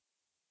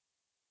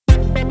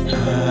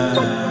Damn.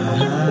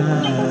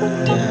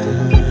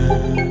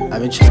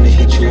 I've been trying to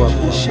hit you up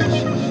and shit,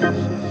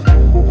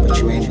 but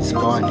you ain't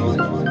responding.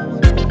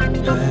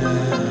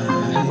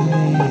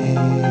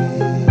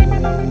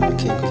 I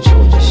can't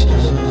control this shit.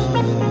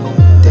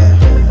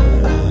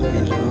 Damn. I've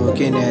been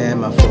looking at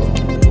my phone,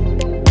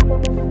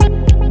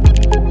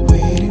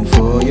 waiting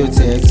for your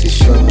text to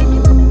show.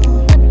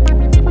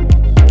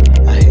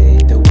 I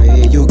hate the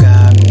way you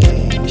got me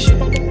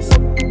anxious.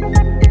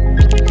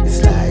 It's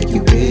like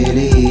you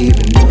barely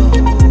even know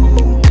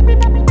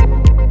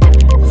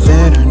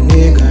that a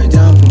nigga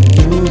down for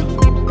you.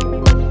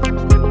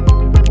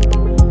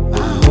 I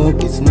hope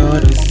it's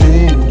not a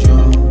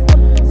syndrome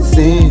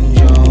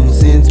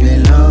since we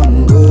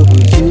long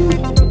overdue.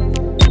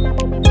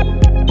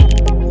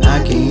 I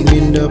can't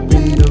end up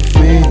in the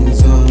friend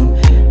zone,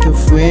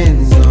 cause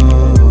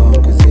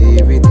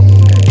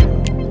everything I do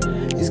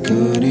is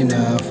good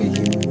enough for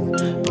you.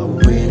 But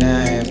when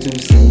I have to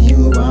see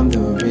you, I'm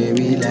the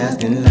very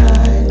last in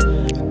line.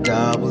 I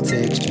double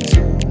text you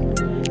too,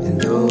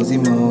 and those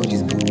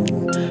emojis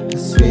boo. I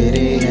swear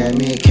they had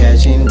me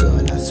catching,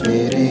 girl, I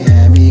swear they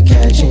had me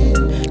catching.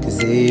 Cause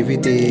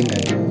everything I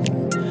do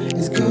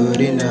is good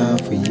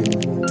enough for you.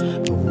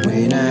 But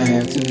when I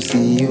have to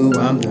see you,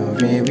 I'm the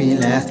very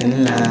last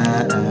in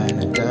line. I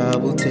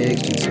double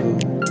text you too,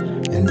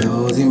 and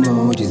those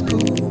emojis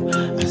boo.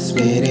 I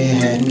swear they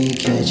had me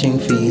catching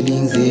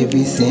feelings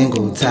every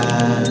single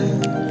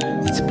time.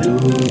 It's blue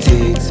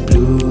ticks, and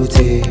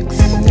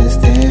there's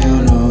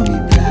still no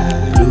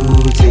reply.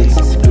 Blue ticks,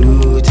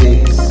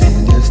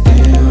 and there's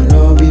still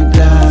no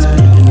reply.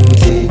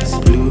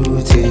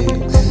 Blue ticks,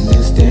 and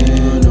there's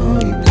still no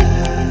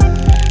reply.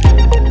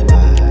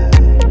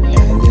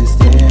 And there's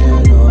still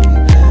no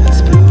reply.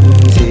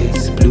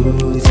 It's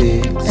blue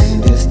ticks, and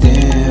there's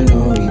still no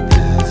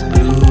reply. It's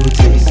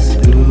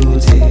blue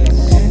ticks,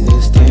 and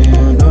there's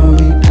still no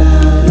reply.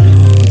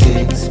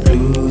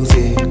 Blue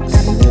ticks,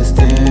 and there's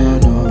still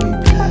no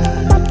reply.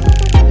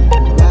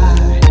 Why?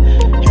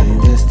 And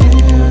there's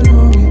still no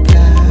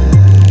reply.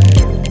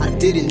 I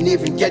didn't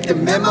even get the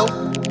memo.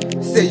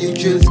 Say you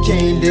just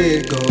can't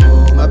let go.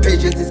 My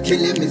patience is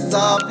killing me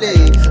softly.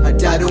 I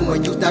doubt it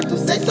when you start to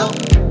say so.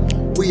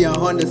 We are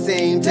on the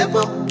same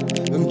tempo.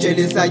 I'm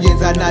jealous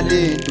ayenza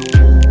nalento.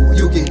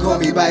 You can call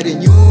me by the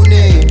new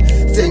name.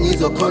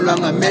 Sengizokolwa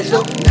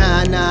ngamehlo.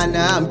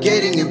 Nah, I'm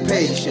getting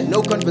impatient.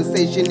 No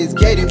conversation is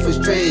getting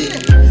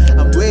frustrated.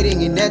 I'm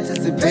waiting in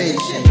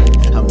anticipation.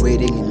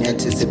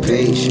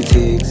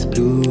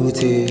 Blue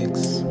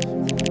ticks.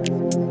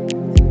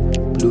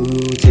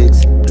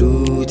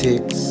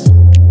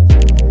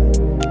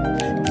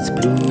 It's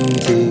blue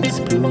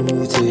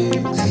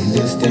ticks, and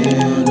there's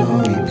still no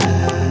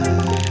reply.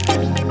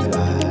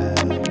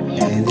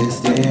 And there's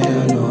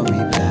still no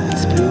reply.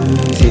 It's blue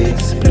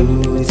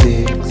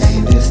ticks,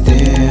 and there's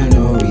still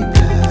no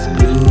reply. It's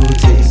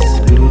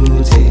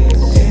blue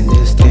ticks, and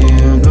there's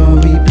still no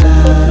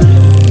reply.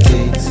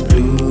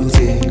 Blue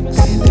ticks,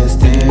 and there's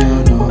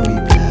still no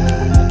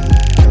reply.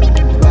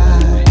 Why?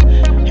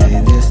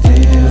 And there's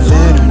still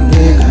let a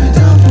nigga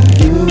down for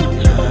you.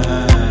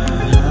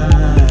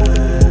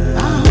 I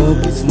hope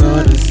it's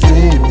not a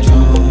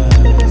syndrome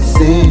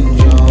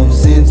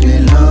since we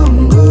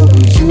long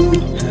overdue.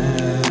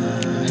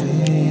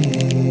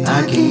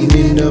 I can't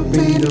end up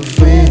in the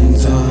friend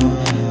zone,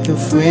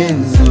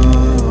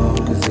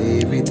 cause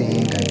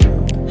everything I do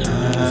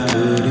is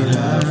good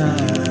enough for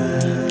you.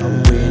 But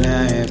when I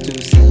have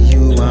to see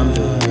you, I'm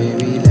the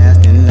very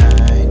last in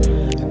line.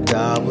 I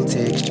double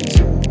text you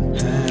too,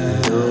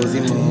 those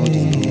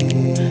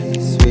emojis. I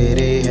swear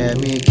they had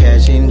me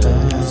catching,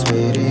 girl, I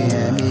swear they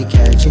had me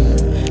catching.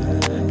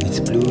 It's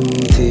blue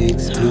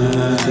ticks.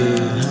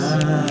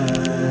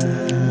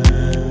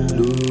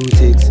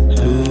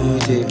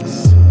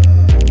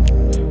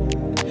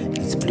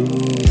 It's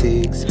blue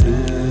ticks.